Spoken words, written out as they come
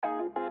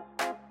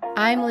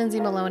I'm Lindsay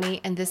Maloney,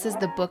 and this is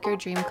the Book Your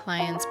Dream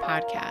Clients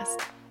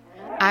podcast.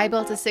 I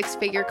built a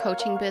 6-figure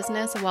coaching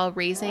business while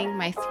raising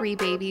my 3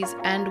 babies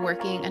and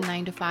working a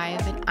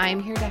 9-to-5, and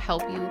I'm here to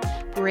help you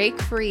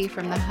break free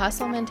from the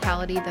hustle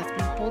mentality that's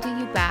been holding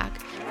you back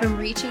from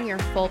reaching your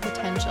full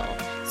potential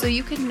so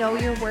you can know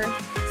your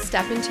worth,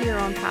 step into your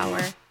own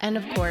power, and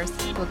of course,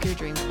 book your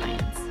dream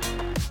clients.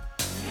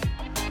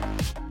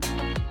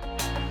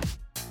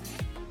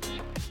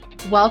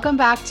 Welcome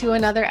back to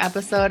another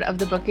episode of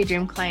the Book Your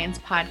Dream Clients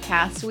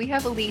podcast. We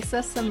have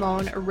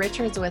Simone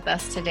Richards with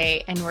us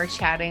today, and we're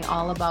chatting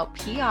all about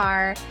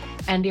PR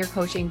and your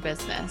coaching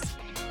business.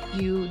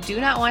 You do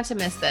not want to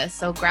miss this,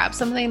 so grab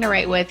something to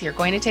write with. You're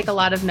going to take a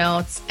lot of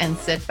notes and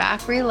sit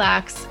back,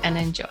 relax, and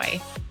enjoy.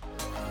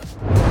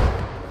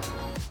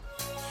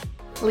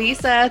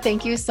 Lisa,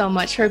 thank you so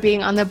much for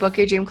being on the Book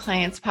Your Dream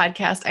Clients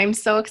podcast. I'm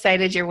so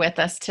excited you're with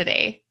us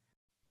today.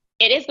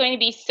 It is going to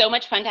be so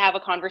much fun to have a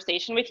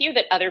conversation with you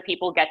that other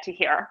people get to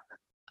hear.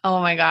 Oh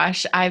my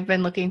gosh, I've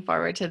been looking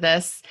forward to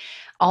this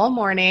all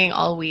morning,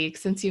 all week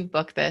since you've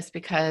booked this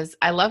because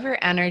I love your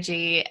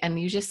energy and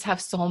you just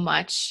have so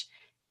much.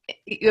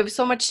 You have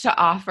so much to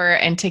offer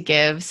and to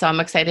give. So I'm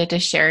excited to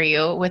share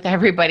you with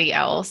everybody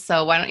else.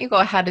 So why don't you go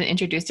ahead and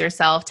introduce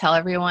yourself, tell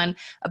everyone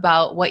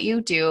about what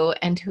you do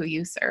and who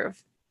you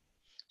serve.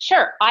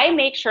 Sure. I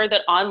make sure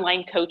that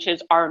online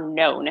coaches are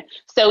known.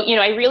 So,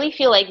 I really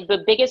feel like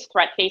the biggest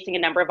threat facing a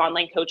number of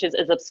online coaches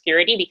is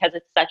obscurity because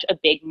it's such a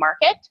big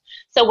market.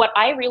 So what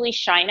I really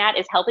shine at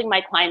is helping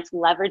my clients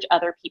leverage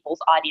other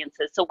people's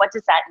audiences. So what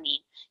does that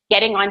mean?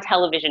 Getting on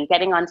television,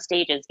 getting on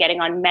stages,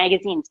 getting on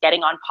magazines,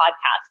 getting on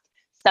podcasts.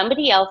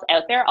 Somebody else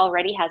out there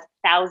already has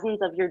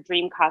thousands of your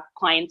dream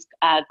clients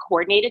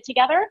coordinated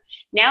together.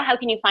 Now, how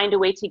can you find a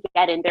way to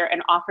get in there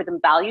and offer them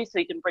value so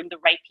you can bring the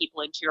right people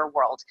into your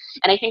world?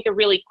 And I think the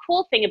really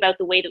cool thing about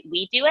the way that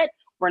we do it,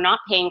 we're not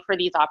paying for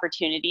these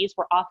opportunities.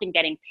 We're often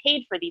getting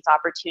paid for these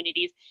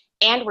opportunities.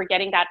 And we're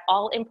getting that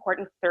all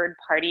important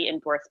third-party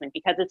endorsement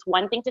because it's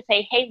one thing to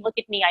say, hey, look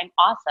at me, I'm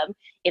awesome.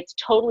 It's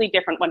totally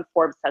different when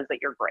Forbes says that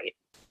you're great.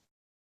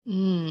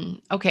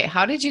 Okay,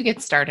 how did you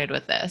get started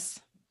with this?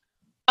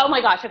 Oh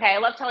my gosh. Okay. I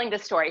love telling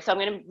this story. So I'm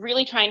going to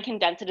really try and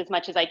condense it as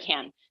much as I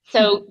can.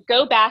 So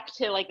go back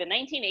to like the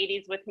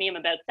 1980s with me. I'm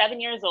about 7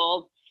 years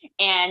old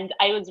and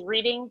I was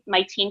reading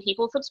my Teen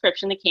People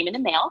subscription that came in the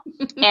mail.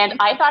 And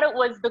I thought it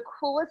was the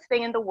coolest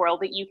thing in the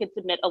world that you could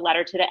submit a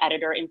letter to the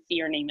editor and see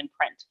your name in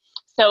print.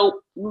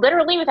 So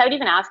literally without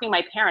even asking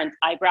my parents,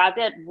 I grabbed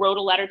it, wrote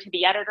a letter to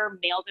the editor,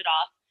 mailed it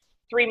off.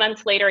 3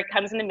 months later, it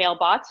comes in the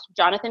mailbox.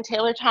 Jonathan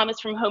Taylor Thomas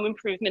from Home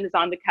Improvement is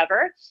on the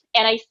cover.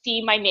 And I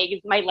see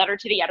my letter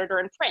to the editor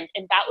in print.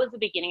 And that was the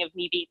beginning of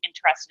me being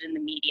interested in the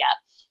media.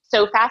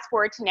 So fast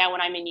forward to now when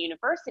I'm in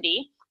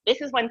university, this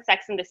is when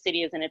Sex and the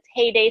City is in its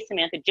heyday.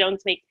 Samantha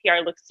Jones makes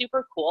PR look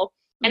super cool.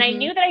 And I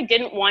knew that I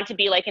didn't want to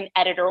be like an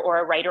editor or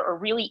a writer or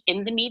really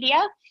in the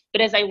media.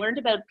 But as I learned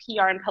about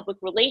PR and public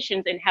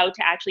relations and how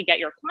to actually get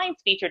your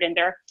clients featured in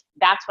there,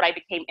 that's what I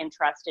became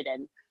interested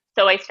in.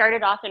 So I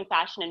started off in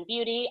fashion and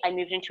beauty. I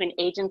moved into an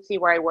agency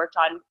where I worked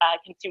on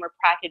consumer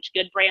packaged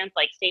good brands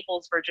like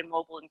Staples, Virgin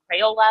Mobile, and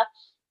Crayola.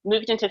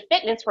 Moved into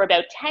fitness for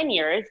about 10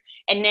 years.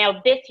 And now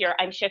this year,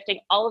 I'm shifting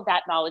all of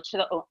that knowledge to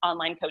the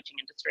online coaching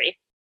industry.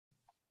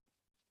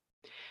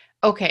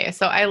 Okay,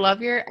 so I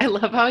love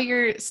how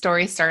your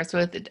story starts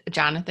with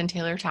Jonathan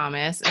Taylor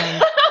Thomas.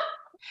 And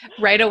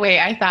right away,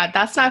 I thought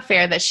that's not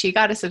fair that she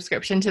got a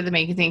subscription to the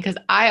magazine because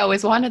I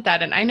always wanted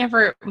that. And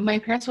my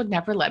parents would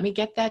never let me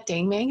get that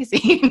dang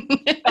magazine.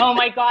 Oh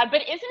my God.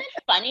 But isn't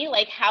it funny,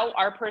 like how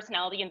our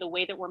personality and the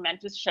way that we're meant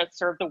to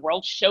serve the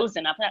world shows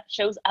up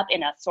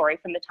in us,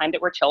 from the time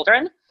that we're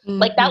children.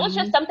 Like that was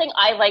just something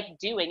I like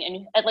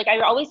doing. And like, I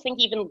always think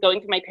even going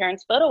through my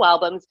parents' photo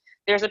albums,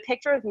 there's a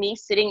picture of me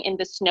sitting in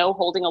the snow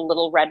holding a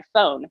little red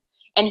phone.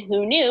 And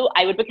who knew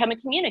I would become a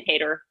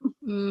communicator?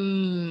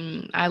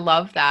 I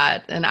love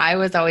that. And I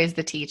was always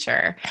the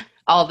teacher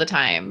all the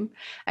time.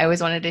 I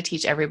always wanted to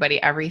teach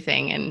everybody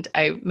everything. And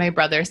my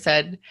brother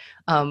said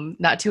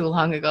not too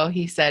long ago,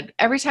 he said,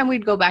 every time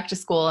we'd go back to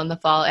school in the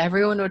fall,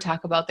 everyone would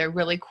talk about their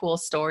really cool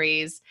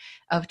stories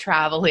of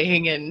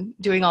traveling and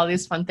doing all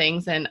these fun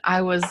things. And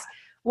I was,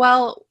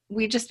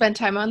 we just spent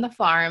time on the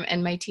farm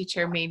and my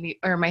teacher made me,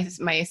 or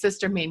my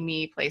sister made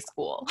me play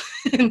school.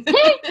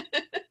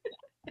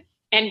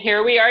 And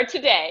here we are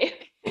today.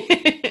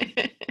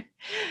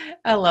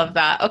 I love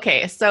that.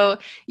 Okay. So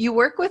you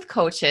work with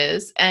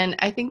coaches, and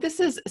I think this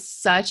is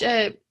such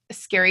a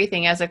scary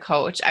thing as a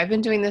coach. I've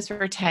been doing this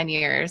for 10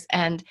 years,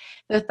 and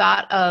the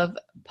thought of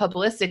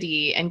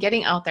publicity and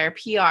getting out there,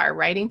 PR,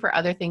 writing for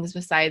other things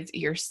besides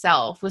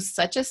yourself was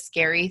such a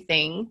scary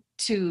thing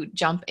to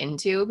jump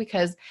into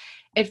because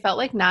it felt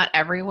like not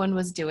everyone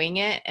was doing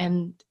it.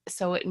 And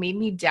so it made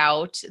me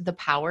doubt the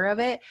power of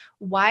it.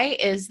 Why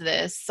is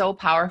this so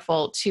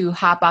powerful to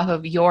hop off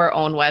of your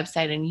own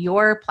website and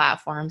your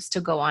platforms to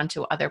go on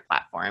to other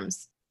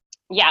platforms?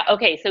 Yeah.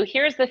 Okay. So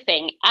here's the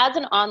thing. As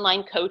an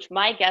online coach,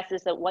 my guess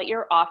is that what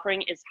you're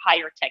offering is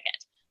higher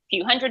ticket.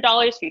 Few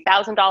 $100s, few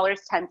 $1,000s,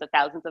 tens of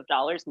thousands of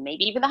dollars,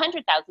 maybe even the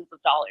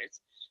 $100,000s.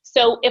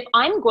 So if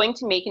I'm going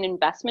to make an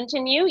investment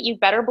in you, you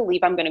better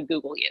believe I'm going to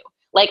Google you.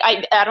 Like,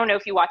 I don't know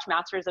if you watch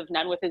Masters of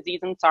None with Aziz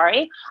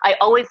Ansari. I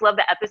always love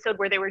the episode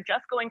where they were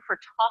just going for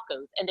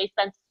tacos and they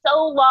spent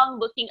so long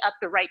looking up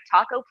the right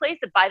taco place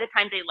that by the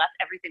time they left,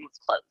 everything was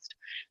closed.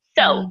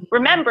 So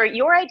remember,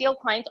 your ideal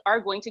clients are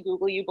going to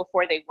Google you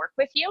before they work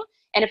with you.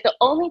 And if the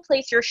only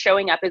place you're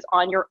showing up is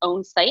on your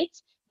own site,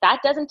 that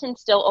doesn't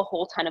instill a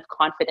whole ton of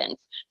confidence.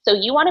 So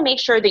you want to make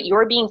sure that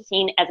you're being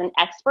seen as an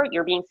expert,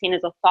 you're being seen as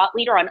a thought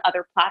leader on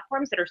other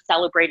platforms that are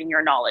celebrating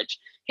your knowledge.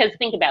 Because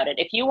think about it,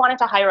 if you wanted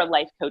to hire a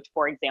life coach,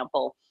 for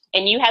example,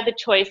 and you had the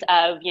choice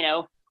of,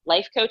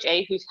 life coach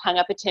A who's hung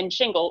up a tin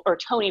shingle or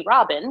Tony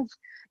Robbins,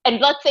 and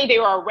let's say they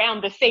were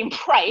around the same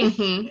price,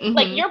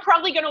 like you're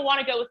probably going to want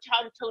to go with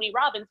Tony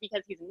Robbins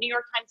because he's a New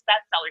York Times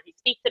bestseller. He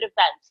speaks at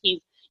events.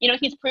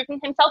 He's proven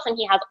himself and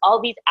he has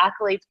all these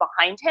accolades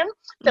behind him.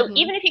 So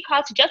even if he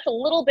costs just a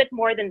little bit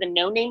more than the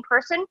no-name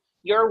person,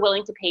 you're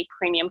willing to pay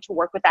premium to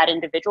work with that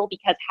individual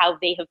because how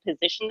they have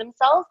positioned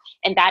themselves,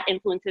 and that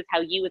influences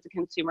how you as a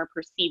consumer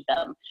perceive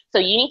them. So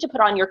you need to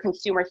put on your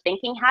consumer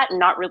thinking hat and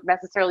not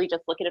necessarily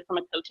just look at it from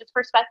a coach's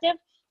perspective.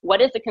 What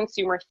is the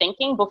consumer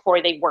thinking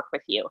before they work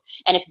with you?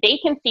 And if they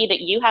can see that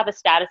you have a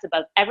status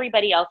above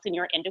everybody else in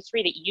your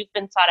industry, that you've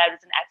been sought out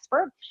as an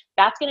expert,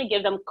 that's going to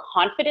give them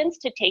confidence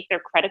to take their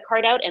credit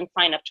card out and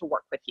sign up to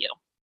work with you.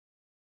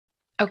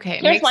 Okay.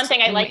 Here's one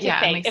thing I like to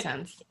say. It makes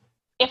sense.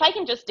 If I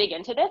can just dig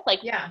into this,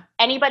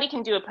 anybody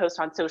can do a post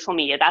on social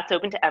media. That's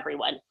open to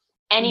everyone.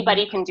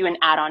 Anybody can do an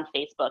ad on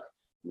Facebook.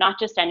 Not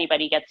just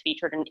anybody gets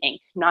featured in Inc.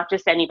 Not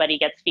just anybody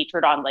gets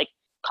featured on like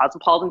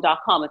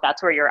cosmopolitan.com if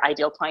that's where your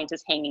ideal client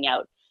is hanging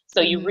out.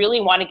 So you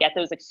really want to get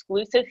those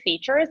exclusive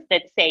features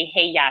that say,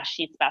 hey, yeah,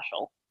 she's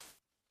special.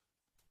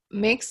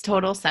 Makes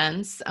total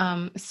sense.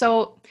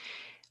 So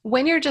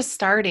when you're just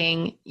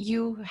starting,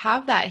 you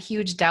have that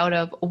huge doubt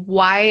of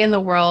why in the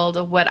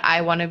world would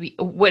I want to be,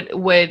 would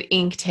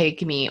Inc.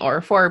 take me or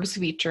Forbes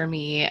feature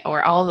me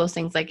or all of those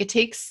things? Like it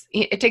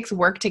takes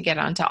work to get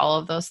onto all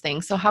of those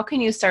things. So how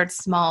can you start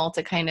small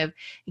to kind of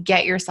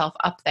get yourself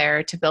up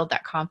there to build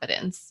that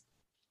confidence?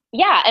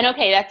 Yeah. And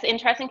okay, that's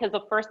interesting because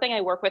the first thing I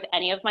work with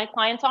any of my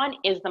clients on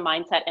is the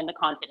mindset and the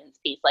confidence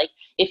piece. Like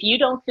if you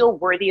don't feel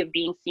worthy of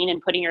being seen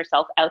and putting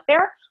yourself out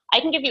there,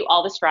 I can give you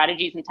all the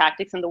strategies and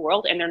tactics in the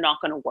world and they're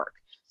not going to work.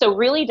 So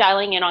really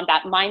dialing in on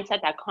that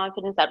mindset, that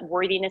confidence, that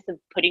worthiness of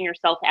putting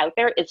yourself out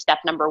there is step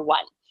number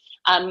one.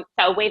 So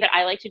a way that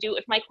I like to do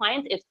with my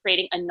clients is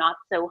creating a not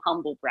so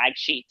humble brag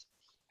sheet.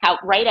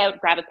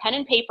 Grab a pen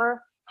and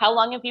paper. How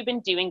long have you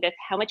been doing this?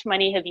 How much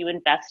money have you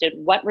invested?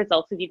 What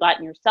results have you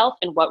gotten yourself?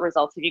 And what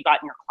results have you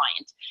gotten your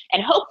client?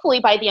 And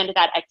hopefully by the end of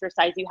that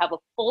exercise, you have a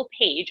full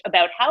page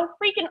about how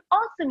freaking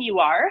awesome you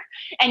are.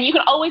 And you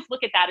can always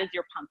look at that as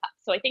your pump up.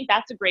 So I think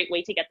that's a great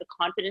way to get the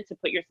confidence to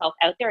put yourself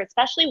out there,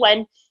 especially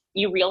when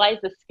you realize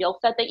the skill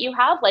set that you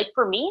have. Like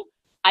for me,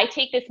 I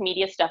take this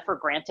media stuff for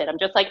granted. I'm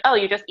just like, oh,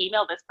 you just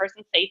email this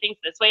person, say things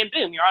this way, and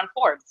boom, you're on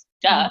Forbes.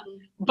 Duh.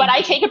 But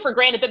I take it for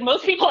granted that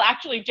most people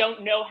actually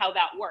don't know how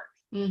that works.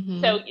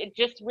 So it's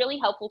just really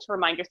helpful to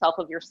remind yourself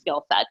of your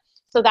skill set.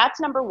 So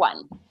that's number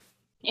one.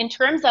 In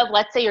terms of,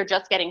 let's say you're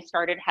just getting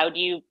started, how do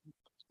you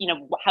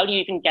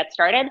even get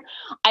started?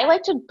 I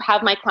like to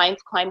have my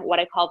clients climb what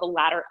I call the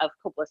ladder of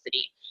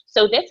publicity.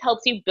 So this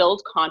helps you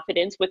build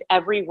confidence with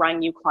every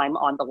rung you climb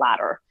on the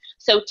ladder.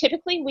 So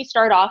typically we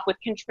start off with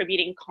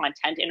contributing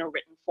content in a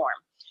written form.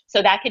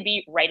 So that could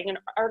be writing an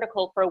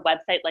article for a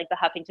website like the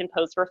Huffington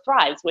Post or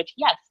Thrives, which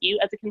yes, you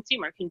as a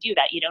consumer can do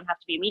that. You don't have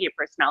to be a media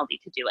personality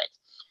to do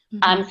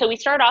it. So we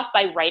start off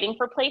by writing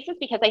for places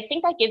because I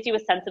think that gives you a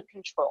sense of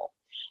control.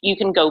 You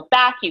can go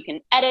back, you can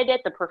edit it.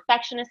 The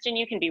perfectionist in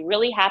you can be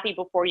really happy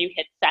before you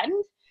hit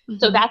send.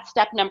 So that's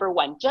step number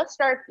one. Just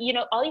start,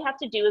 all you have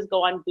to do is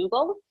go on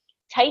Google,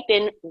 type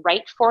in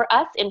write for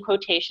us in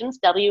quotations,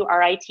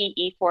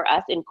 WRITE for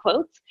us in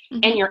quotes,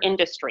 and your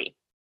industry.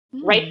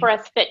 Write for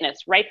us fitness,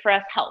 write for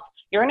us health.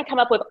 You're going to come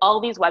up with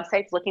all these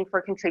websites looking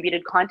for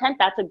contributed content.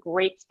 That's a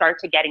great start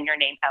to getting your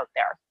name out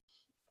there.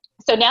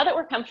 So now that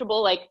we're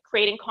comfortable like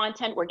creating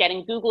content, we're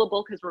getting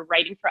Googleable because we're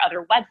writing for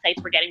other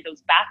websites, we're getting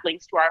those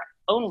backlinks to our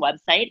own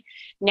website.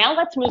 Now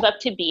let's move up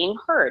to being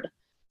heard.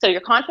 So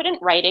you're confident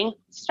writing,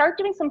 start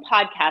doing some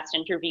podcast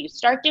interviews,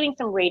 start doing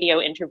some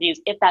radio interviews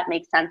if that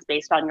makes sense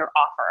based on your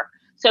offer.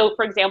 So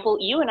for example,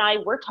 you and I,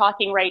 we're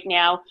talking right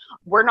now,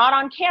 we're not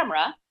on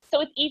camera, so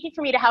it's easy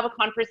for me to have a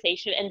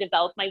conversation and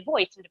develop my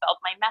voice and develop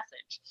my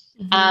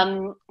message.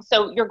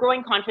 So you're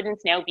growing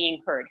confidence now being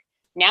heard.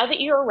 Now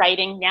that you're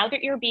writing, now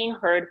that you're being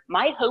heard,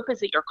 my hope is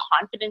that your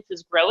confidence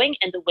is growing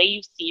and the way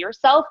you see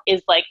yourself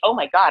is like, oh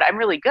my God, I'm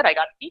really good. I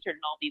got featured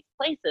in all these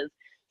places.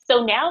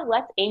 So now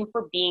let's aim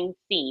for being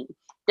seen.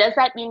 Does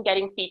that mean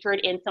getting featured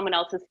in someone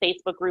else's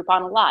Facebook group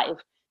on a live?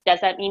 Does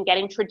that mean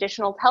getting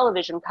traditional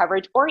television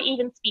coverage or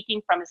even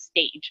speaking from a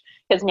stage?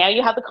 Because now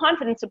you have the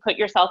confidence to put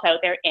yourself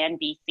out there and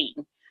be seen.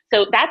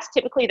 So that's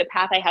typically the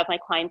path I have my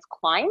clients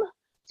climb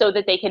so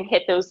that they can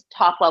hit those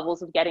top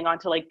levels of getting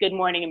onto like Good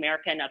Morning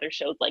America and other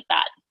shows like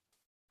that.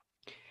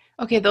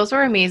 Okay, those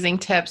were amazing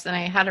tips. And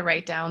I had to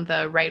write down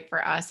the right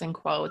for us in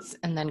quotes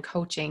and then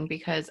coaching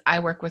because I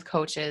work with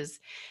coaches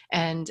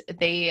and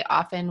they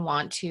often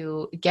want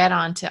to get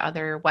onto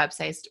other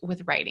websites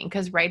with writing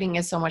because writing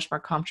is so much more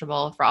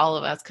comfortable for all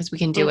of us because we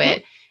can do Mm-hmm.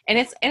 it. And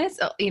it's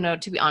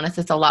to be honest,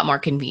 it's a lot more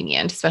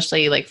convenient,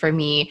 especially like for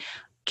me,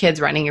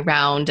 kids running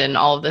around and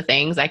all of the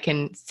things.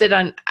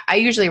 I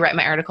usually write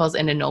my articles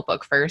in a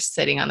notebook first,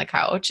 sitting on the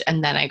couch,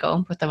 and then I go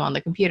and put them on the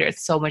computer.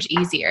 It's so much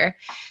easier.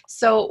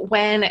 So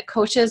when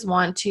coaches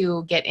want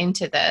to get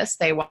into this,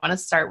 they want to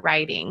start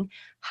writing.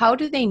 How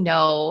do they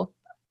know?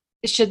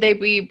 Should they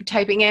be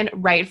typing in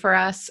 "write for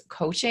us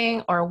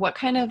coaching" or what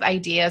kind of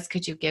ideas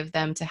could you give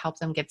them to help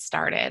them get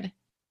started?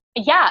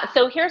 Yeah,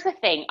 so here's the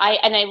thing.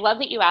 I love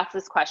that you asked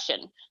this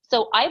question.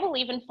 So I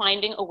believe in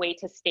finding a way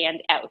to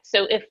stand out.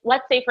 So if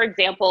let's say for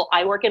example,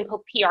 I work in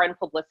PR and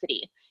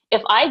publicity.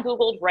 If I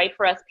googled write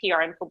for us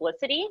PR and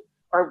publicity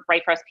or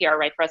write for us PR,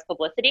 write for us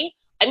publicity,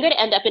 I'm going to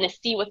end up in a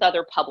sea with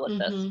other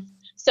publicists. Mm-hmm.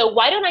 So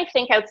why don't I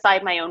think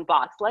outside my own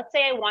box? Let's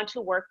say I want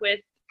to work with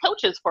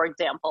coaches, for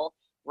example,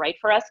 write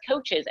for us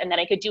coaches, and then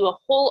I could do a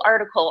whole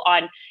article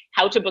on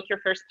how to book your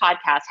first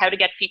podcast, how to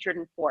get featured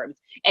in Forbes.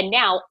 And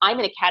now I'm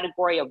in a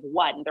category of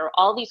one. There are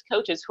all these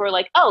coaches who are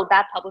like, oh,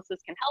 that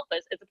publicist can help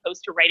us, as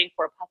opposed to writing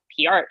for a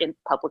PR in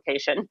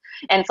publication.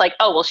 And it's like,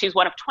 oh, well, she's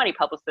one of 20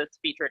 publicists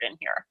featured in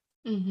here.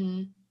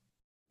 Mm-hmm.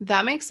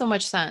 That makes so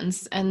much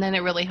sense. And then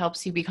it really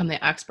helps you become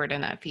the expert in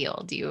that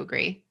field. Do you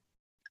agree?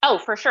 Oh,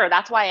 for sure.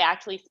 That's why I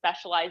actually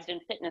specialized in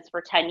fitness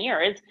for 10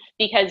 years,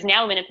 because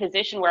now I'm in a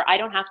position where I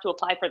don't have to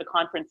apply for the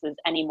conferences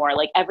anymore.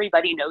 Like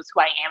everybody knows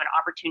who I am and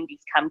opportunities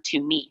come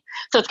to me.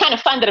 So it's kind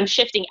of fun that I'm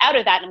shifting out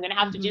of that and I'm going to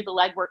have to do Mm-hmm.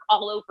 the legwork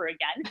all over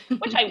again,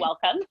 which I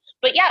welcome.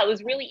 But yeah, it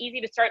was really easy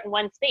to start in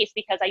one space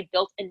because I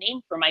built a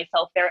name for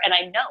myself there and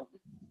I'm known.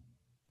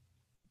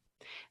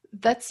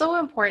 That's so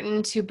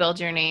important to build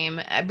your name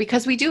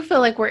because we do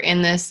feel like we're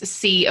in this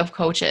sea of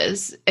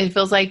coaches. It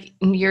feels like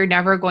you're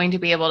never going to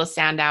be able to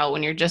stand out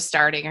when you're just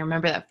starting. I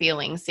remember that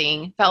feeling,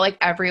 seeing felt like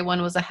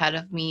everyone was ahead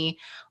of me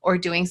or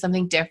doing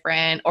something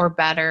different or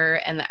better.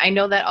 And I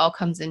know that all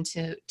comes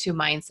into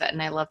mindset.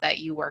 And I love that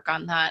you work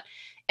on that.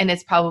 And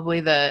it's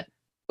probably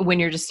when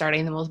you're just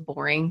starting, the most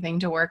boring thing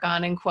to work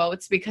on in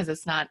quotes because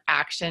it's not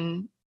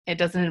action. It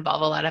doesn't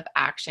involve a lot of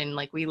action.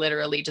 Like we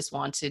literally just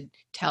want to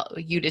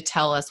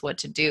tell us what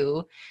to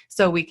do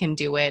so we can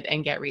do it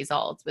and get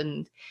results.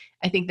 And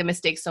I think the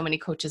mistake so many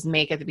coaches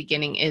make at the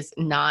beginning is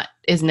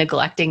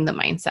neglecting the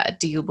mindset.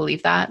 Do you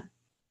believe that?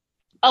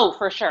 Oh,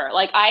 for sure.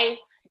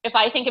 If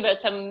I think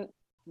about some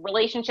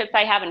relationships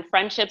I have and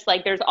friendships,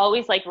 like there's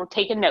always like we're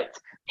taking notes,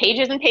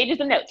 pages and pages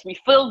of notes. We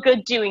feel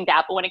good doing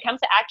that, but when it comes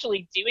to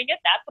actually doing it,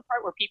 that's the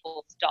part where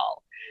people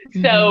stall.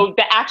 Mhm. So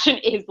the action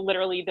is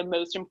literally the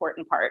most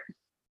important part.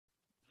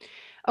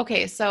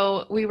 Okay,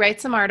 so we write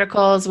some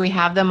articles, we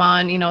have them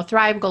on,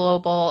 Thrive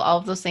Global, all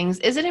of those things.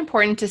 Is it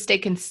important to stay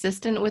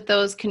consistent with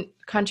those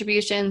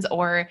contributions,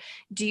 or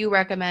do you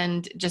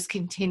recommend just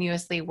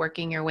continuously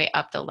working your way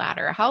up the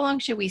ladder? How long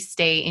should we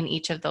stay in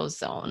each of those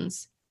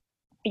zones?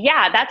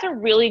 Yeah, that's a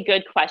really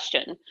good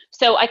question.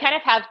 So I kind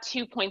of have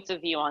 2 points of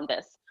view on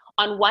this.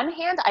 On one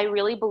hand, I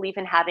really believe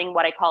in having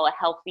what I call a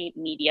healthy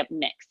media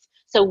mix.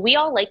 So we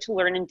all like to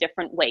learn in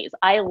different ways.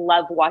 I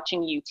love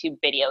watching YouTube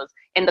videos.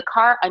 In the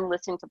car, I'm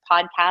listening to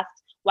podcasts.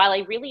 While I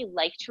really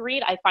like to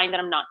read, I find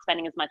that I'm not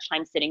spending as much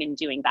time sitting and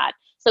doing that.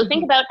 So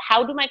think Mhm. about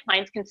how do my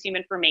clients consume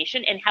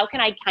information and how can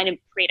I kind of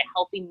create a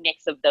healthy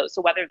mix of those?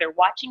 So whether they're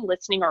watching,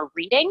 listening, or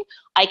reading,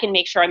 I can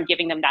make sure I'm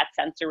giving them that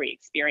sensory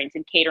experience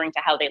and catering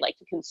to how they like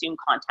to consume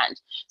content.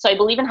 So I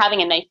believe in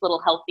having a nice little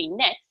healthy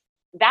mix.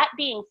 That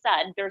being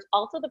said, there's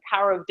also the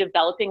power of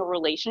developing a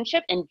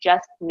relationship and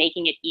just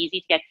making it easy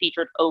to get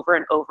featured over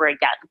and over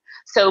again.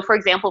 So, for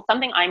example,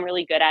 something I'm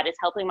really good at is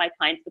helping my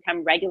clients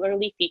become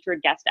regularly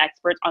featured guest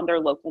experts on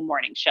their local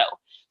morning show.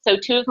 So,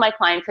 two of my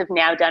clients have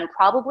now done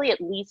probably at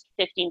least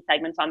 15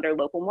 segments on their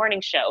local morning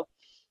show.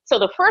 So,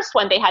 the first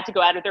one, they had to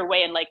go out of their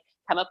way and like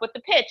come up with the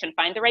pitch and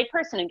find the right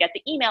person and get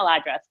the email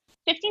address.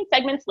 15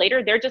 segments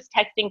later, they're just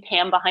texting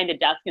Pam behind a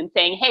desk and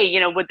saying,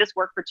 hey, would this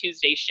work for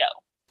Tuesday's show?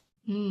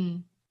 Hmm.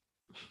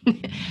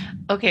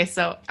 Okay,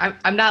 so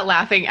I'm not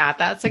laughing at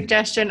that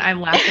suggestion.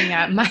 I'm laughing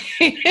at my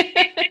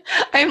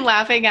I'm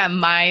laughing at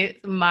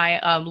my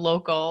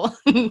local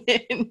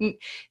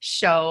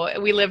show.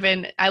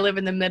 I live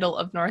in the middle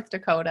of North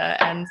Dakota,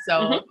 and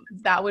so Mm-hmm.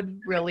 that would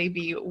really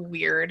be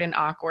weird and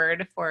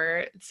awkward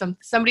for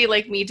somebody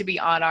like me to be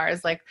on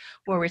ours, like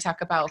where we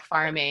talk about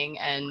farming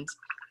and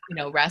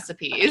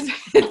recipes.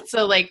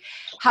 So like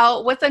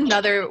what's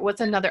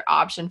another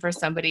option for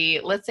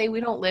somebody? Let's say we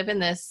don't live in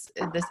this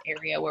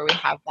area where we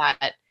have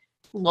that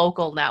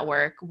local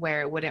network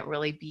where it wouldn't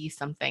really be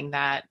something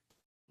that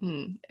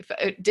if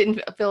it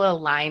didn't feel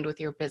aligned with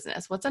your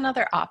business. What's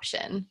another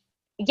option?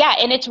 Yeah,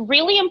 and it's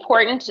really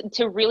important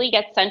to really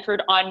get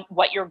centered on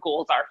what your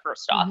goals are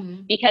first off.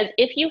 Mm-hmm. Because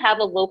if you have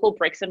a local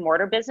bricks and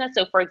mortar business,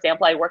 so for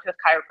example, I work with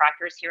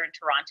chiropractors here in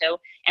Toronto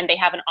and they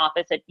have an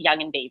office at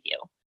Yonge and Bayview.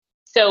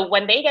 So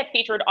when they get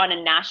featured on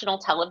a national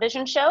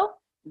television show,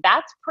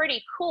 That's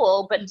pretty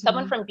cool, but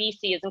someone Mm-hmm. from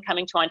BC isn't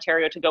coming to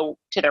Ontario to go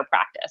to their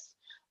practice.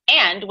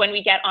 And when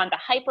we get on the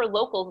hyper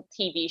local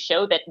TV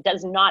show that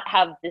does not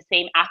have the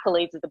same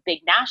accolades as the big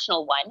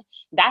national one,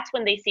 that's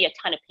when they see a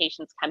ton of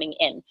patients coming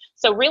in.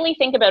 So really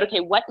think about, okay,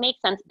 what makes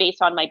sense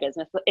based on my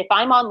business? If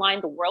I'm online,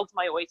 the world's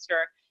my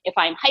oyster. If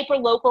I'm hyper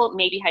local,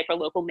 maybe hyper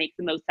local makes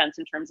the most sense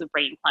in terms of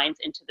bringing clients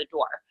into the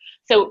door.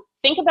 So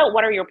think about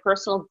what are your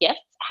personal gifts?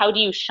 How do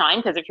you shine?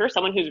 Because if you're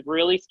someone who's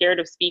really scared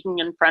of speaking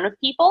in front of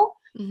people,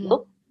 Mm-hmm.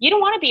 look, you don't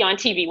want to be on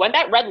TV. When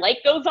that red light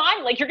goes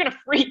on, like you're going to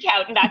freak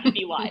out, and that could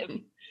be live.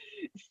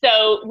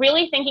 So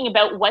really thinking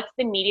about what's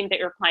the medium that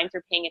your clients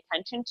are paying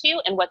attention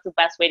to and what's the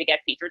best way to get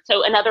featured.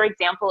 So another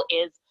example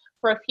is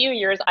for a few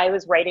years, I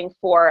was writing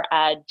for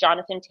Oh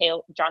Jonathan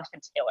goodness,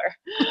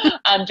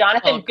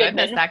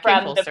 Goodman that came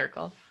from full the,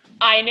 circle.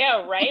 I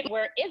know, right?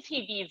 Where is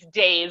he these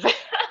days?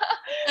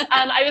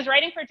 I was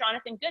writing for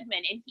Jonathan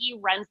Goodman, and he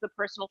runs the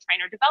Personal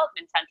Trainer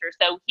Development Center.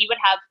 So he would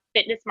have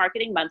Fitness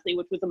Marketing Monthly,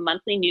 which was a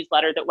monthly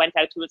newsletter that went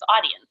out to his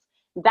audience.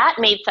 That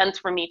made sense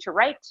for me to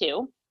write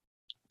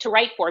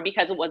for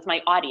because it was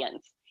my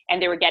audience and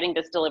they were getting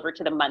this delivered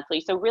to them monthly.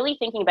 So really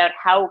thinking about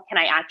how can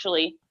I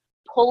actually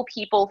pull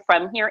people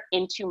from here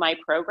into my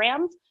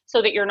programs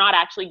so that you're not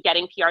actually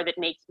getting PR that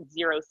makes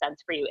zero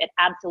sense for you. It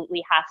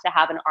absolutely has to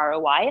have an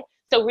ROI.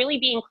 So really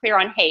being clear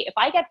on, hey, if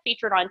I get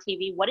featured on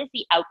TV, what is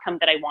the outcome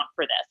that I want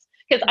for this?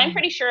 Because I'm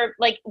pretty sure,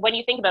 like when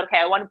you think about, okay,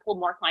 I want to pull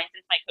more clients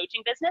into my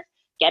coaching business,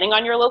 getting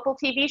on your local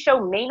TV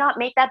show may not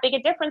make that big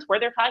a difference where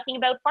they're talking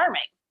about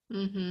farming.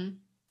 Mm-hmm.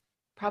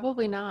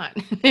 Probably not.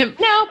 No, Okay,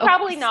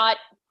 probably not.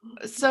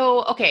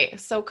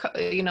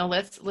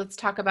 let's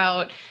talk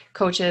about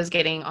coaches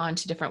getting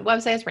onto different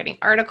websites, writing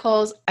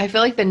articles. I feel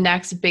like the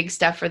next big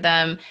step for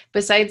them,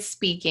 besides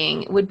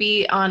speaking, would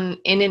be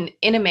in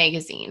a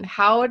magazine.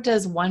 How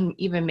does one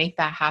even make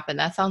that happen?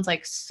 That sounds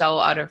like so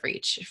out of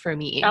reach for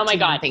me Oh to my even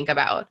God. think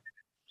about.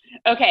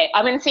 Okay,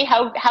 I'm going to see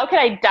how can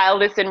I dial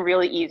this in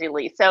really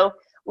easily. So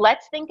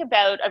let's think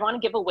about, I want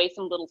to give away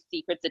some little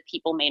secrets that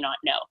people may not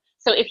know.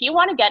 So if you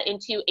want to get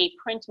into a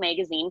print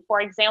magazine, for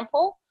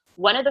example,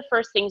 one of the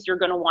first things you're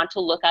going to want to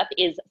look up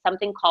is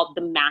something called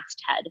the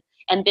masthead.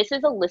 And this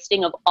is a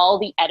listing of all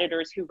the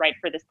editors who write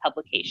for this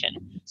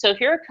publication. So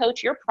if you're a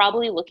coach, you're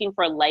probably looking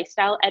for a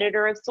lifestyle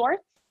editor of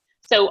sorts.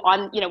 So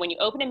when you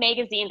open a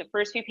magazine, the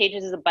first few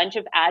pages is a bunch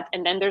of ads,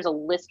 and then there's a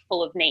list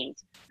full of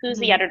names. Who's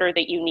the Mm-hmm. editor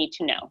that you need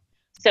to know?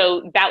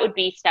 So that would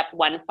be step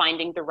one,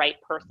 finding the right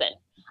person.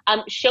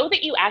 Show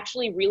that you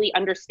actually really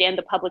understand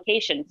the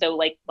publication. So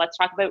like, let's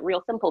talk about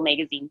Real Simple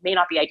magazine. May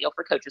not be ideal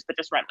for coaches, but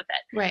just run with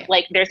it. Right.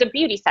 Like there's a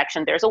beauty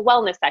section, there's a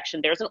wellness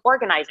section, there's an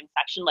organizing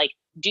section. Like,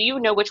 do you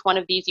know which one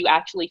of these you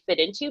actually fit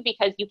into?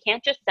 Because you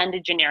can't just send a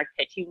generic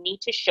pitch. You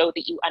need to show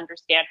that you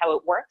understand how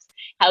it works,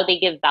 how they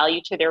give value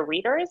to their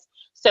readers.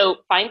 So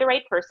find the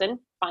right person,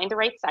 find the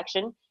right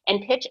section,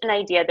 and pitch an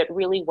idea that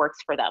really works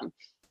for them.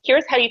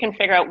 Here's how you can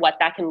figure out what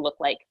that can look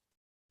like.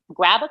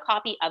 Grab a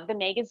copy of the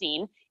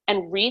magazine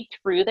and read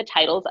through the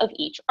titles of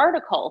each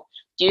article.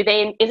 Is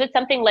it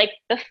something like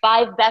the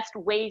 5 best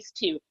ways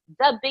to,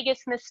 the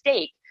biggest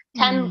mistake,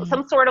 10, Mm-hmm.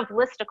 some sort of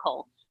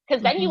listicle?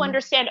 Because then you Mm-hmm.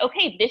 understand,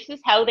 okay, this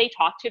is how they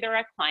talk to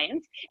their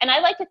clients. And I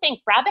like to think,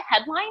 grab a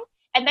headline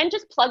and then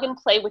just plug and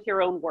play with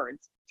your own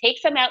words. Take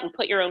some out and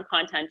put your own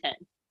content in.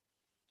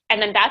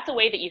 And then that's a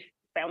way that you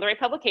found the right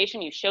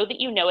publication, you show that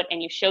you know it,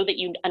 and you show that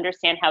you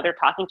understand how they're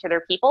talking to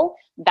their people.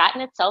 That in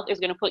itself is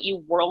going to put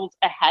you worlds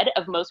ahead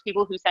of most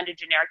people who send a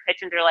generic pitch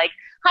and they're like,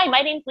 hi,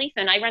 my name's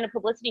Lisa and I run a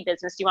publicity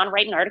business. Do you want to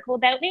write an article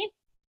about me?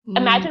 Mm-hmm.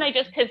 Imagine I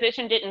just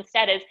positioned it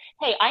instead as,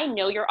 hey, I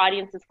know your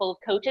audience is full of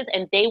coaches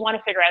and they want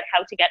to figure out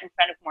how to get in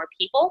front of more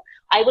people.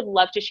 I would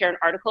love to share an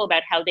article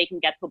about how they can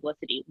get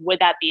publicity. Would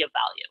that be of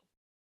value?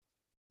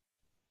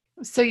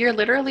 So you're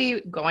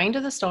literally going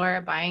to the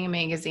store, buying a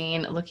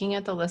magazine, looking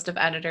at the list of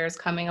editors,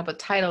 coming up with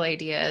title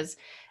ideas,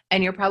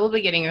 and you're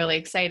probably getting really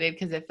excited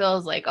because it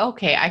feels like,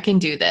 okay, I can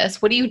do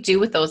this. What do you do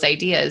with those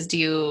ideas?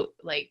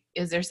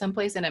 Is there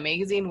someplace in a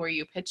magazine where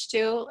you pitch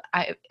to?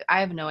 I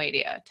have no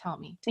idea. Tell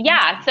me.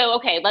 Yeah. So,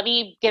 okay, let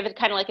me give it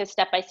kind of like a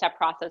step-by-step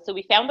process. So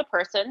we found the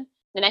person.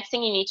 The next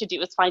thing you need to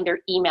do is find their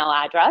email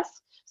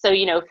address. So,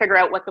 figure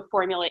out what the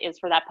formula is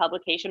for that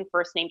publication,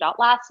 first name dot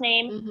last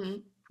name, Mm-hmm.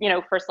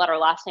 First letter,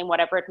 last name,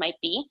 whatever it might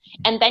be.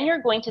 And then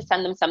you're going to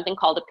send them something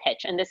called a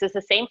pitch. And this is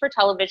the same for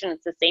television.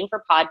 It's the same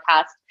for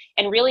podcasts.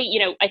 And really,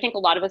 I think a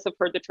lot of us have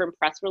heard the term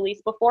press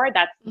release before.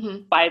 That's,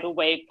 Mm-hmm. by the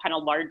way, kind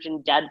of large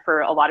and dead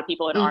for a lot of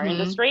people in our Mm-hmm.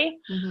 industry.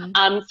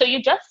 Mm-hmm. So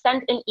you just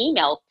send an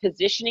email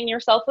positioning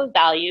yourself of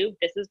value.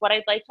 This is what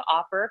I'd like to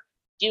offer.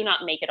 Do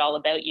not make it all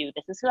about you.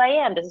 This is who I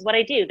am. This is what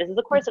I do. This is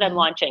the course that I'm Mm-hmm.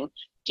 launching.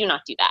 Do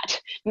not do that.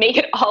 Make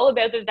it all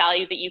about the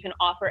value that you can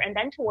offer. And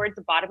then towards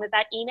the bottom of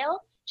that email,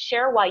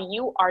 share why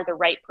you are the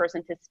right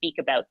person to speak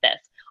about this.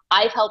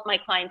 I've helped my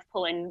clients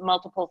pull in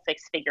multiple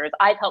 6 figures.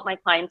 I've helped my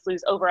clients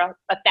lose over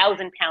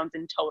 1,000 pounds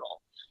in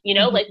total.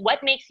 Mm-hmm. Like what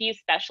makes you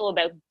special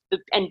about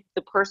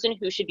the person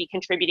who should be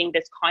contributing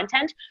this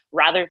content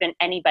rather than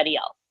anybody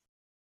else?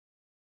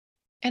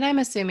 And I'm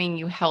assuming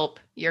you help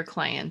your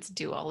clients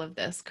do all of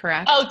this, Oh,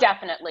 correct?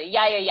 definitely.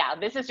 Yeah.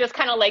 This is just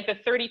kind of like the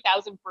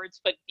 30,000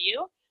 birds foot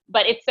view,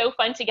 but it's so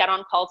fun to get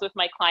on calls with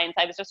my clients.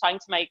 I was just talking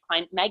to my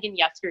client Megan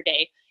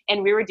yesterday,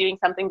 and we were doing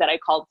something that I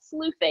called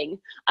sleuthing,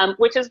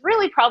 which is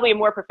really probably a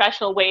more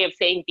professional way of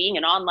saying being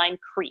an online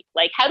creep.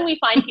 Like, how do we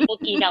find people's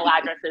email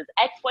addresses?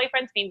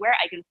 Ex-boyfriends, beware,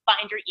 I can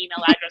find your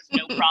email address,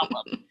 no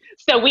problem.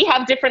 So we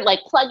have different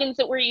like plugins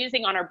that we're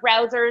using on our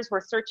browsers.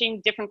 We're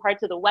searching different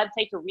parts of the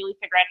website to really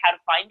figure out how to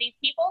find these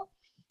people.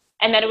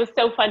 And then it was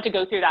so fun to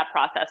go through that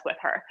process with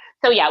her.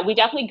 So yeah, we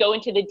definitely go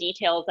into the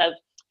details of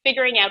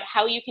figuring out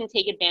how you can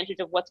take advantage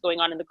of what's going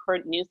on in the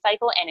current news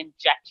cycle and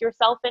inject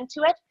yourself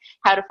into it,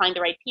 how to find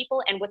the right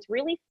people. And what's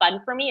really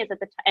fun for me is at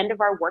the end of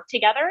our work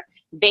together,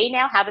 they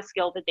now have a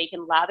skill that they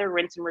can lather,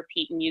 rinse, and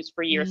repeat and use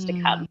for years to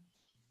Mm. come.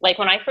 Like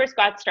when I first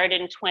got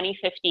started in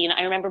 2015,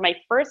 I remember my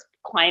first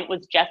client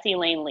was Jessie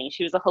Lane Lee.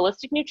 She was a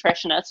holistic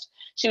nutritionist.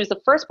 She was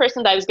the first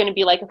person that I was going to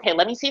be like, okay,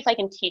 let me see if I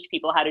can teach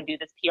people how to do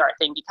this PR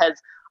thing, because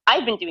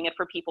I've been doing it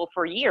for people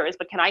for years,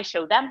 but can I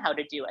show them how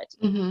to do it?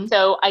 Hmm.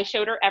 So I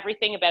showed her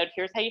everything about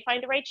here's how you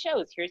find the right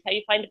shows, here's how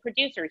you find a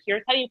producer,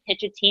 here's how you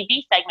pitch a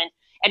TV segment,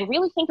 and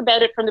really think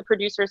about it from the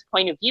producer's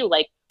point of view.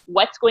 Like,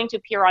 what's going to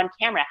appear on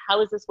camera?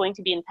 How is this going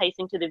to be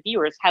enticing to the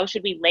viewers? How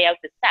should we lay out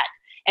the set?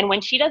 And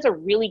when she does a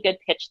really good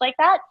pitch like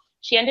that,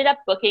 she ended up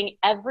booking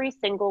every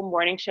single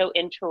morning show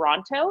in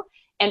Toronto.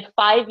 And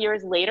 5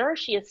 years later,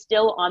 she is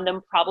still on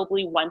them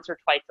probably once or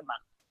twice a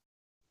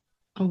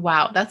month.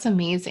 Wow, that's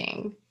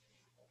amazing.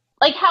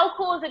 Like, how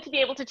cool is it to be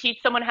able to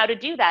teach someone how to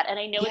do that? And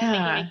I know it's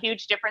making a Yeah.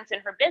 huge difference in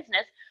her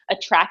business,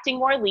 attracting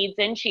more leads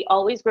in. She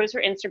always grows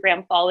her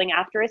Instagram following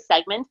after a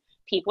segment.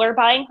 People are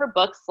buying her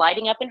books,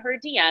 sliding up in her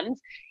DMs,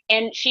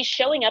 and she's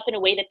showing up in a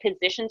way that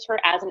positions her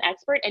as an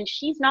expert, and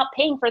she's not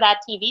paying for that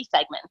TV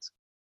segment.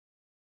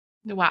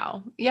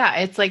 Wow. Yeah,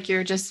 it's like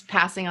you're just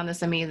passing on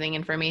this amazing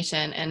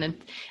information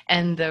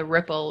and the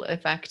ripple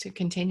effect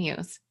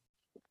continues.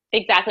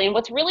 Exactly. And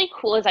what's really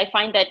cool is I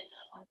find that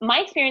my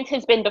experience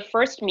has been the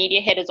first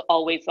media hit is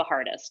always the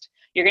hardest.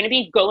 You're going to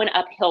be going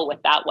uphill with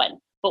that one.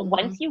 But Hmm.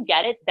 once you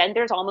get it, then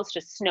there's almost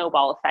a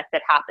snowball effect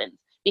that happens.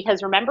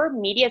 Because remember,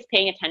 media is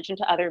paying attention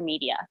to other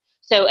media.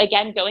 So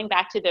again, going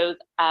back to those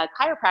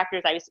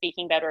chiropractors I was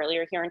speaking about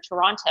earlier here in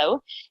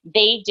Toronto,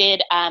 they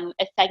did a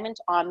segment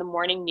on the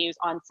morning news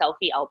on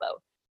selfie elbow.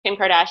 Kim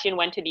Kardashian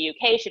went to the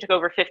UK. She took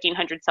over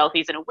 1,500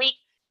 selfies in a week.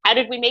 How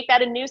did we make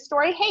that a news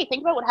story? Hey,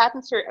 think about what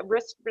happens to your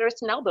wrist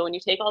and elbow when you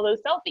take all those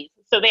selfies.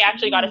 So they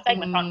actually got a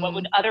segment on what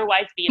would Mm.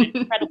 otherwise be an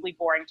incredibly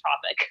boring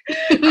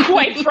topic,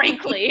 quite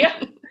frankly.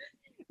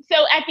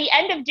 So at the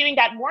end of doing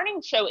that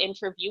morning show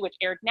interview, which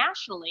aired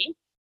nationally,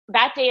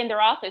 that day in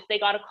their office, they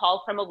got a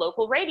call from a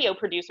local radio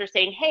producer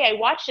saying, hey, I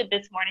watched it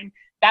this morning.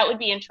 That would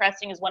be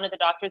interesting. Is one of the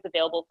doctors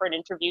available for an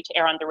interview to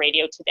air on the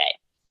radio today?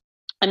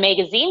 A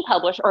magazine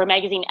publisher, or a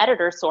magazine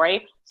editor,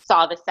 sorry,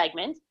 saw the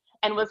segment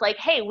and was like,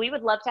 hey, we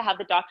would love to have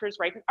the doctors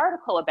write an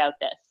article about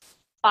this.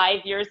 5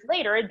 years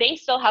later, they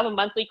still have a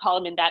monthly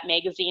column in that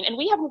magazine, and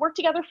we haven't worked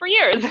together for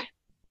years.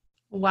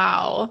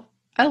 Wow.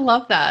 I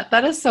love that.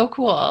 That is so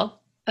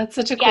cool. That's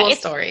such a Yeah, cool it's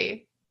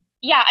story.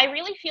 yeah, I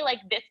really feel like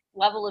this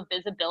level of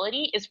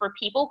visibility is for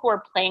people who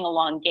are playing a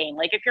long game.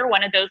 Like if you're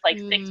one of those like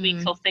 6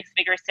 weeks till Mm. six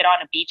figures sit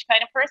on a beach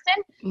kind of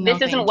person, No,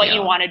 this isn't thank what you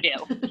you. want to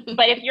do.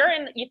 But if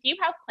you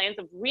have plans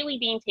of really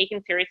being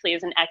taken seriously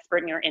as an expert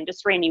in your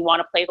industry and you want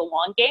to play the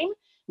long game,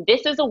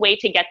 this is a way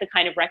to get the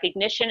kind of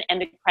recognition and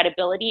the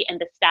credibility and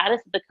the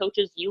status that the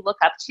coaches you look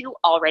up to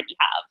already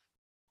have.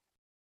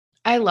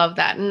 I love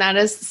that. And that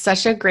is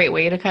such a great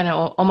way to kind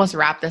of almost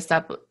wrap this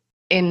up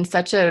in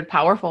such a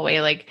powerful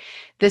way. Like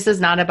this is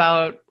not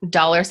about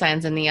dollar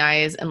signs in the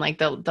eyes and like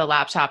the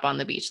laptop on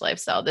the beach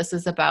lifestyle. This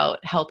is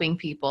about helping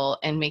people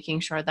and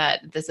making sure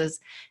that this is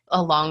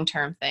a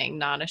long-term thing,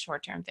 not a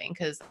short-term thing.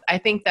 Cause I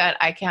think that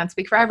I can't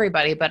speak for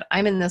everybody, but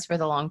I'm in this for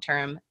the long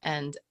term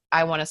and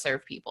I want to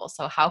serve people.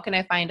 So how can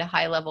I find a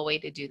high level way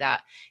to do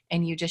that?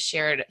 And you just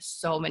shared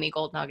so many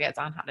gold nuggets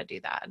on how to do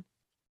that.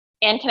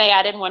 And can I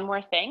add in one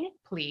more thing?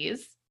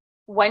 Please.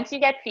 Once you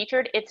get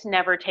featured, it's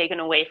never taken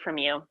away from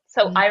you.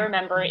 So I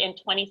remember Mhm. in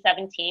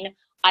 2017,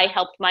 I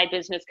helped my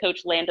business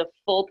coach land a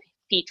full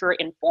feature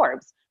in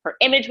Forbes. Her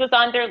image was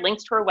on there,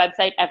 links to her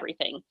website,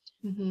 everything.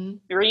 Mhm.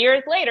 3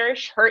 years later,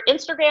 her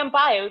Instagram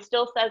bio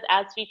still says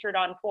as featured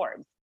on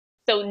Forbes.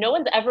 So no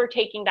one's ever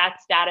taking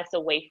that status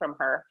away from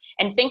her.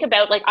 And think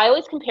about, like, I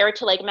always compare it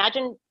to, like,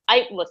 imagine,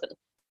 listen,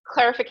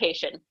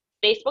 clarification.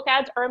 Facebook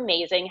ads are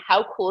amazing.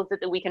 How cool is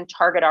it that we can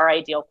target our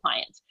ideal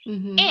clients?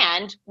 Mhm.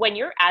 And when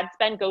your ad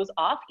spend goes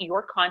off,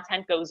 your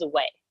content goes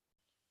away.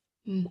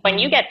 When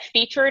you Mhm. get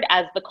featured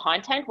as the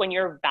content, when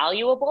you're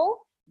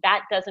valuable,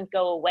 that doesn't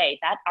go away.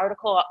 That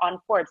article on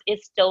Forbes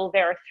is still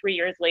there 3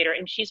 years later,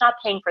 and she's not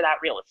paying for that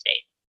real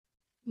estate.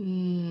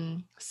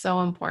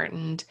 So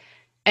important.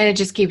 And it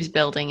just keeps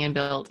building and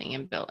building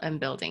and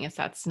building. It's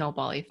that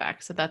snowball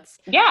effect. So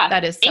Yeah,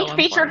 that is Inc. so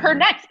featured her important.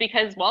 next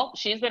because, well,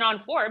 she's been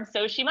on Forbes,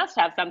 so she must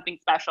have something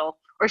special,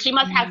 or she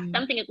must have Mm.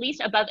 something at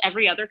least above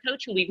every other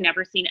coach who we've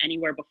never seen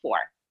anywhere before.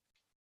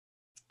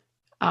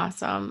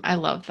 Awesome. I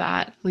love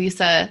that.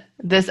 Lisa,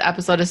 this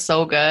episode is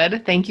so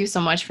good. Thank you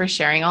so much for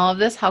sharing all of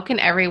this. How can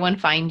everyone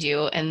find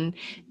you and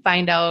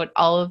find out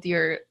all of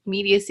your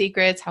media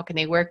secrets? How can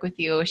they work with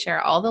you? Share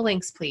all the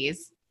links,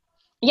 please.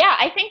 Yeah,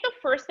 I think the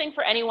first thing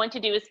for anyone to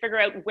do is figure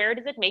out where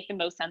does it make the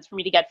most sense for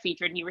me to get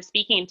featured. And you were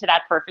speaking into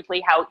that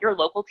perfectly, how your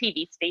local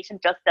TV station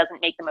just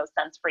doesn't make the most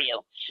sense for you.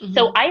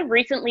 So Hmm. I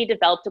recently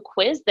developed a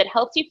quiz that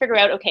helps you figure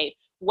out, okay,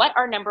 what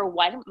are number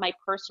one, my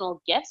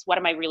personal gifts? What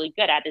am I really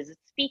good at? Is it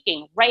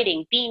speaking,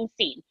 writing, being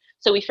seen?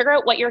 So we figure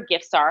out what your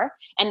gifts are.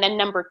 And then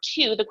number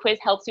two, the quiz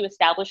helps you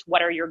establish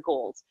what are your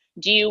goals.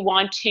 Do you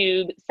want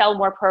to sell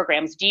more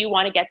programs? Do you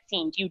want to get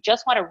seen? Do you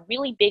just want a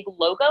really big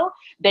logo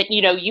that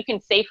you can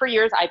say for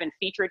years, I've been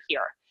featured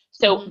here?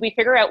 So Hmm. we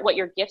figure out what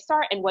your gifts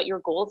are and what your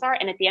goals are.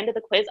 And at the end of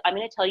the quiz, I'm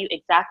going to tell you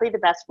exactly the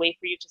best way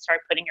for you to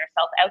start putting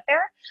yourself out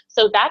there.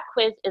 So that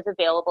quiz is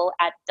available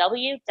at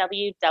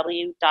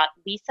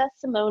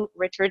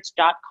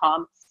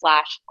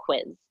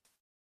www.lisasimonerichards.com/quiz.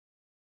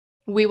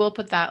 We will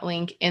put that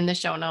link in the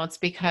show notes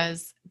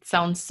because it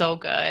sounds so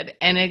good.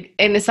 And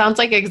it sounds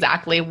like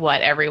exactly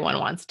what everyone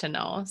wants to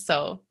know.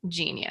 So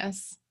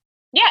genius.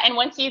 Yeah. And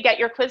once you get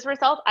your quiz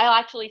results, I'll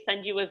actually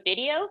send you a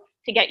video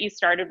to get you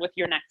started with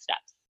your next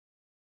steps.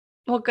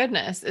 Well,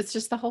 goodness, it's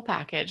just the whole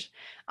package.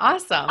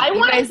 Awesome. I You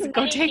want guys as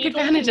go many take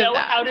people to advantage of know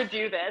that. how to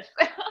do this.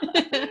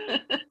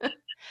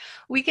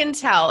 We can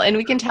tell, and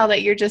we can tell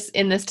that you're just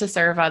in this to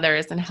serve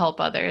others and help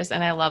others.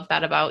 And I love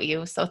that about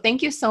you. So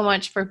thank you so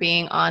much for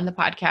being on the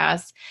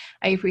podcast.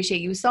 I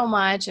appreciate you so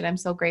much. And I'm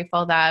so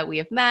grateful that we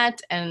have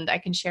met and I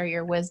can share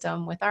your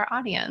wisdom with our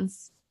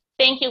audience.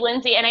 Thank you,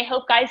 Lindsay. And I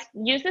hope guys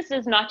use this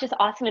as not just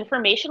awesome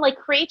information, like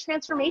create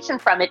transformation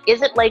from it.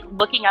 Is it like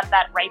looking up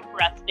that right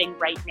for us thing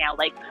right now?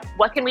 Like,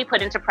 what can we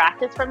put into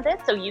practice from this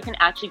so you can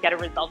actually get a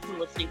result from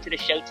listening to the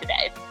show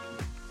today?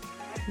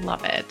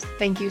 Love it.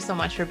 Thank you so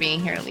much for being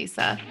here,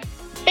 Lisa.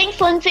 Thanks,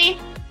 Lindsay.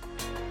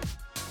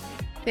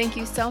 Thank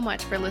you so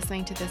much for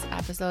listening to this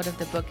episode of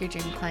the Book Your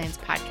Dream Clients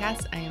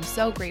podcast. I am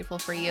so grateful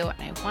for you,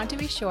 and I want to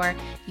be sure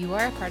you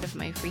are a part of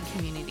my free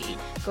community.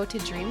 Go to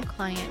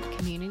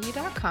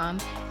dreamclientcommunity.com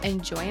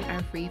and join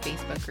our free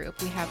Facebook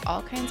group. We have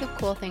all kinds of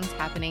cool things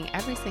happening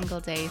every single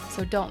day,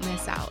 so don't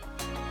miss out.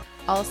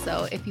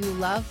 Also, if you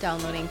love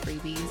downloading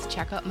freebies,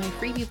 check out my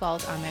freebie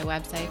vault on my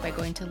website by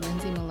going to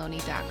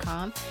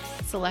lindsaymaloney.com,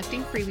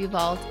 selecting freebie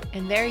vault,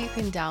 and there you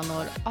can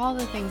download all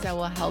the things that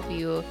will help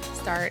you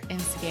start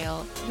and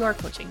scale your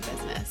coaching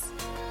business.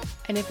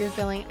 And if you're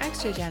feeling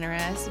extra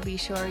generous, be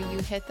sure you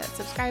hit that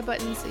subscribe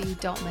button so you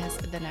don't miss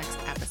the next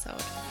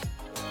episode.